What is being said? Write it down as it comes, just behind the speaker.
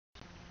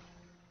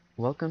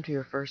Welcome to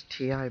your first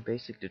TI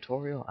Basic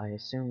tutorial. I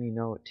assume you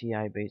know what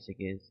TI Basic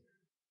is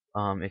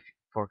if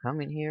for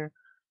coming here,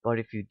 but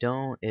if you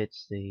don't,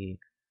 it's the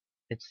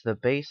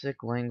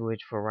basic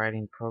language for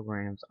writing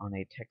programs on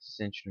a Texas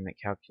Instrument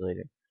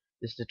calculator.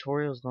 This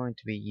tutorial is going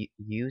to be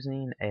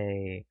using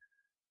a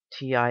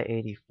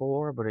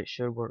TI-84, but it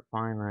should work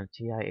fine on a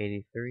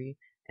TI-83,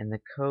 and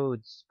the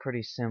code's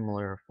pretty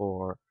similar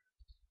for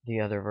the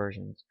other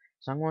versions.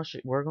 So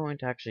we're going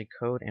to actually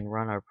code and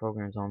run our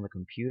programs on the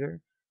computer,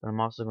 but I'm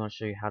also going to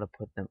show you how to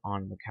put them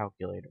on the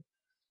calculator.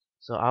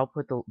 So I'll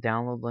put the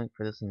download link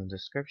for this in the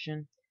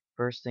description.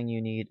 First thing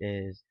you need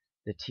is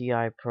the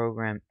TI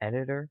program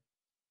editor.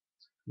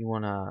 You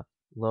want to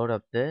load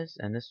up this,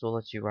 and this will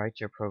let you write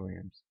your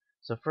programs.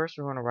 So first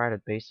we're going to write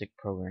a basic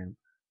program.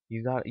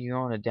 You want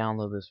to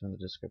download this from the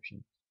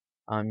description.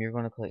 You're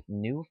going to click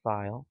new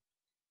file,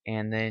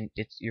 and then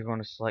you're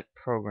going to select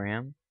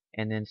program,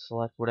 and then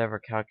select whatever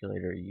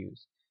calculator you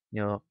use.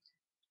 You know,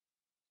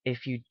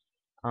 if you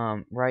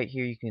right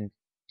here you can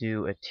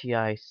do a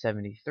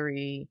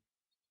TI-73,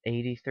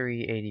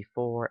 83,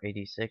 84,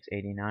 86,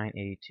 89,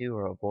 82,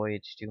 or a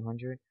Voyage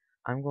 200.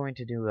 I'm going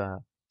to do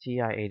a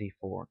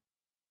TI-84.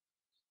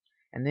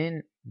 And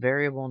then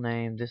variable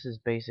name, this is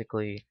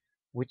basically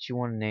which you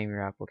want to name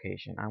your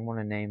application. I want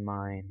to name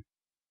mine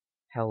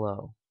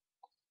hello.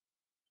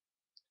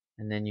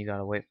 And then you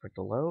gotta wait for it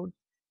to load.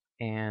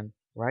 And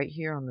right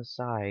here on the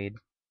side,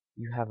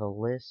 you have a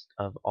list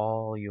of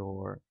all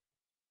your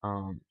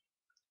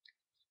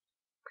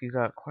you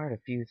got quite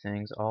a few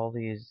things. All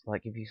these,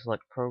 like if you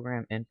select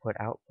program input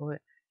output,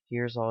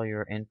 here's all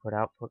your input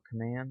output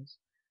commands.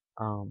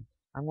 I'm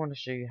going to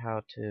show you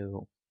how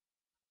to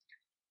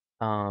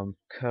write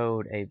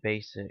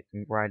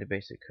a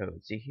basic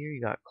code. See here you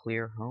got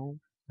clear home,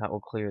 that will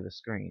clear the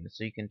screen.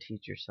 So you can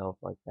teach yourself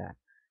like that.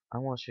 I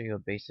want to show you a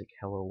basic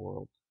hello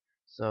world.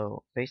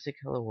 So basic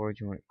hello world,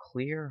 you want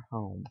clear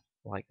home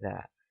like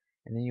that.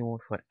 And then you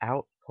want to put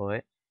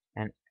output,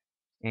 and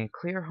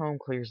clear home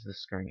clears the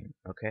screen,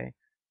 okay?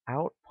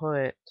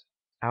 Output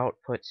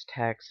outputs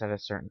text at a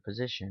certain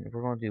position.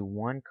 We're going to do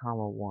 1,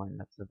 1.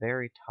 That's the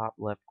very top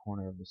left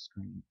corner of the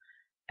screen.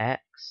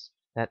 X,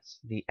 that's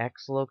the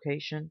X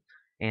location,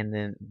 and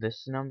then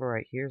this number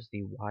right here is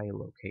the Y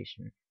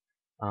location.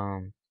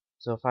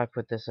 So if I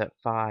put this at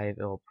 5,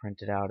 it'll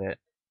print it out at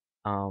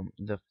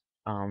the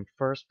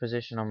first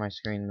position on my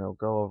screen, and it'll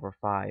go over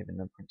 5 and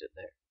then print it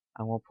there.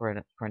 I will print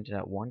it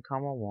at 1,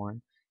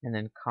 1, and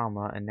then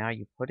comma, and now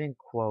you put in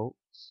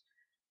quotes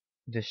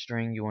the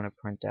string you want to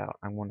print out.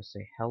 I want to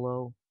say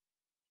hello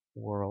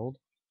world,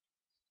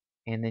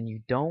 and then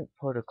you don't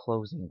put a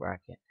closing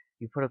bracket.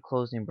 You put a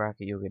closing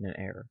bracket, you'll get an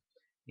error.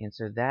 And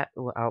so that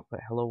will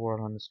output hello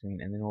world on the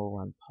screen, and then we'll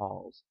run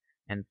pause.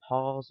 And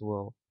pause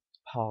will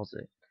pause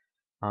it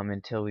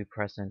until we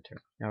press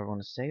enter. Now we're going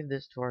to save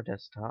this to our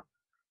desktop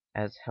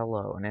as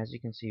hello, and as you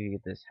can see you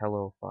get this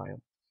hello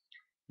file.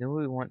 Then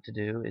what we want to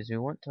do is we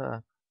want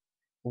to,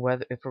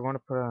 if we're going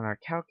to put it on our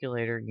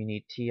calculator, you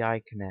need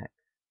TI Connect.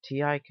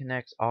 TI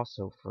Connect's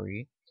also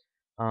free.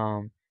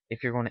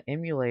 If you're going to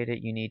emulate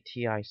it, you need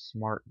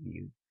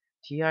TI-SmartView.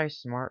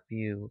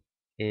 TI-SmartView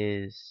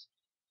is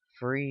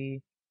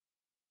free,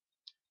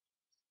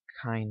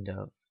 kind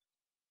of.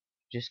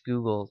 Just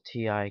Google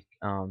TI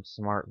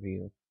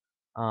SmartView.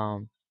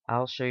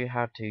 I'll show you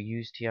how to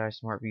use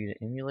TI-SmartView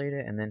to emulate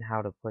it, and then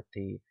how to put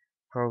the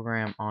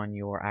program on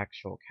your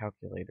actual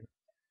calculator.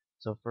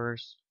 So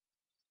first,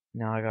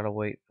 now I gotta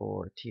wait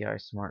for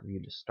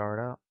TI-SmartView to start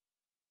up.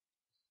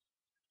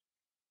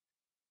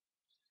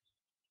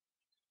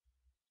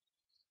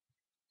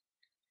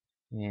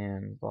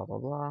 And blah blah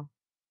blah.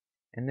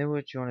 And then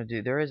what you want to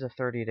do, there is a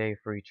 30-day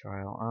free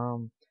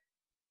trial.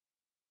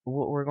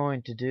 What we're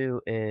going to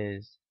do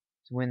is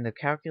when the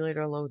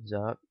calculator loads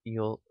up,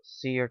 you'll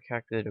see your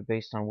calculator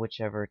based on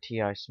whichever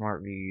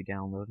TI-SmartView you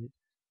downloaded.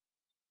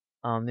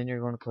 Then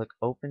you're going to click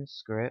Open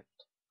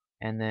Script,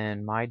 and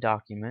then My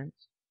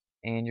Documents,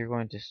 and you're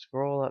going to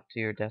scroll up to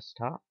your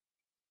desktop.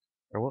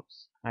 Or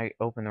whoops, I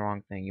opened the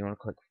wrong thing. You want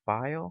to click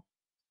File.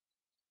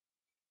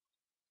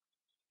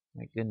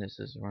 My goodness,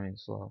 this is running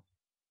slow.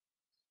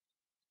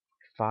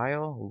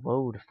 File,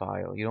 Load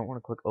File. You don't want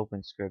to click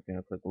Open Script. You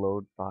want to click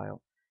Load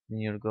File. Then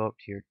you want to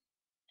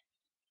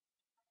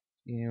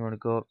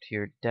go up to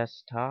your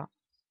desktop,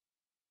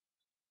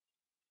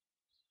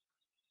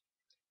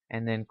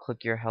 and then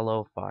click your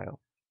hello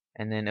file,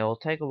 and then it will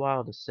take a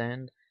while to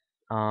send,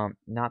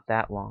 not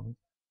that long.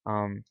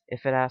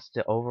 If it asks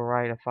to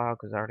overwrite a file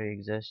because it already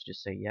exists,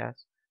 just say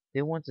yes.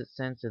 Then once it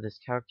sends to this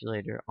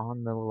calculator,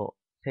 on the little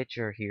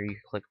picture here you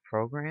click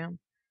program,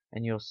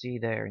 and you'll see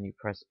there, and you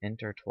press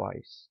enter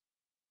twice,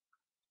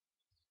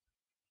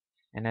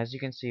 and as you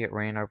can see it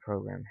ran our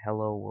program,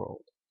 hello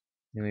world.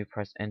 Then we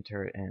press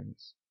enter, it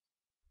ends.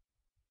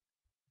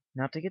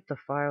 Now to get the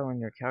file in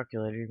your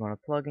calculator, you're going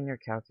to plug in your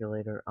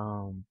calculator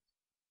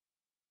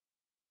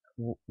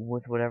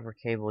with whatever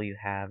cable you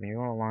have, and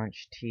you're going to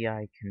launch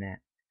TI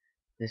Connect.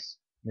 This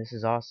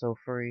is also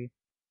free.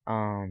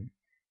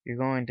 You're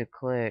going to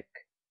click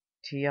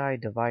TI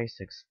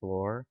Device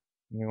Explorer,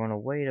 And you're going to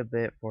wait a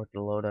bit for it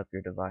to load up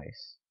your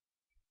device.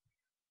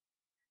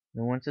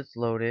 Then once it's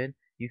loaded,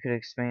 you could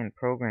expand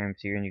programs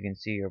here and you can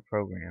see your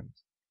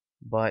programs.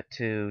 But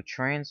to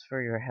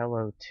transfer your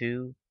Hello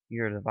to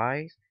your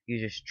device, you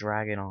just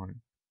drag it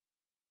on.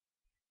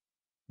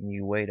 And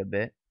you wait a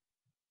bit.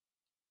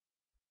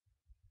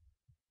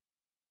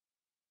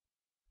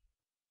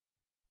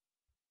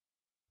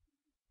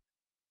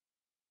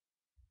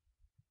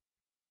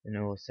 And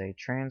it will say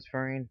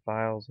transferring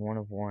files 1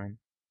 of 1.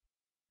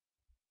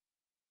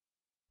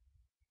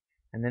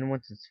 And then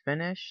once it's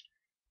finished,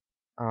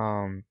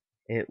 um,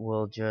 it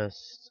will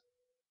just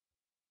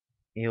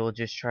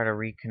try to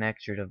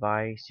reconnect your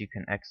device. You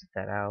can exit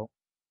that out.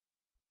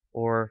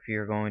 Or if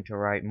you're going to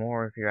write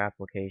more of your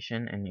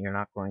application and you're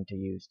not going to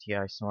use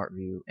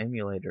TI-SmartView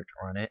emulator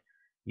to run it,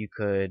 you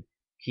could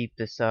keep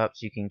this up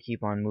so you can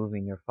keep on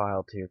moving your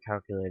file to your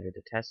calculator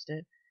to test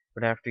it.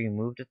 But after you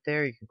moved it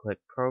there, you can click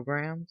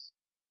Programs,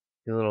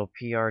 the little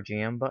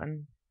PRGM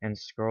button, and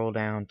scroll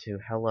down to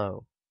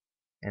Hello,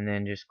 and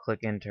then just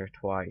click Enter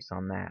twice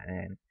on that,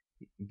 and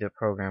the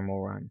program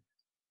will run.